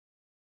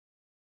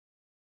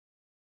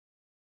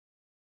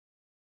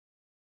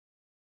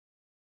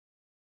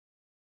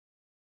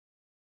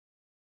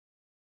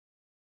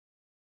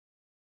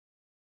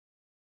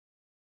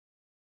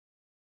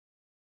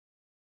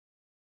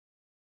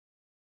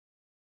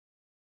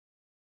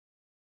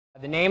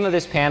The name of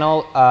this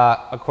panel,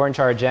 according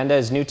to our agenda,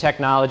 is New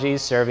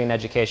Technologies Serving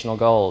Educational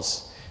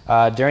Goals.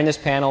 During this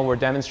panel, we're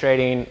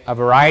demonstrating a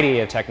variety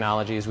of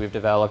technologies we've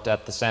developed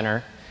at the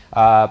center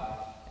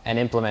and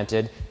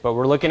implemented, but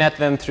we're looking at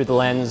them through the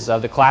lens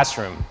of the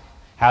classroom,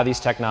 how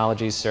these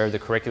technologies serve the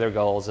curricular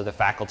goals of the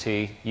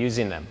faculty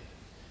using them.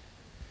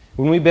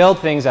 When we build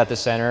things at the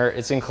center,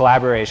 it's in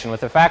collaboration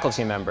with a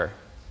faculty member.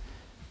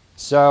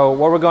 So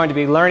what we're going to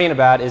be learning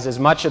about is as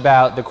much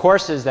about the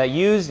courses that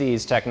use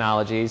these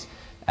technologies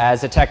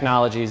as the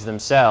technologies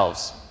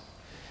themselves.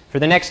 For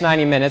the next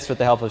 90 minutes, with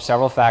the help of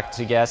several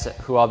faculty guests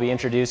who I'll be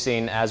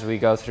introducing as we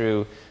go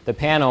through the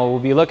panel,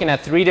 we'll be looking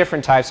at three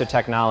different types of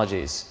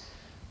technologies: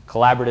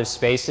 collaborative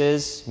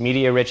spaces,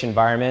 media-rich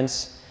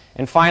environments,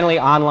 and finally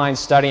online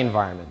study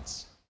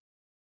environments.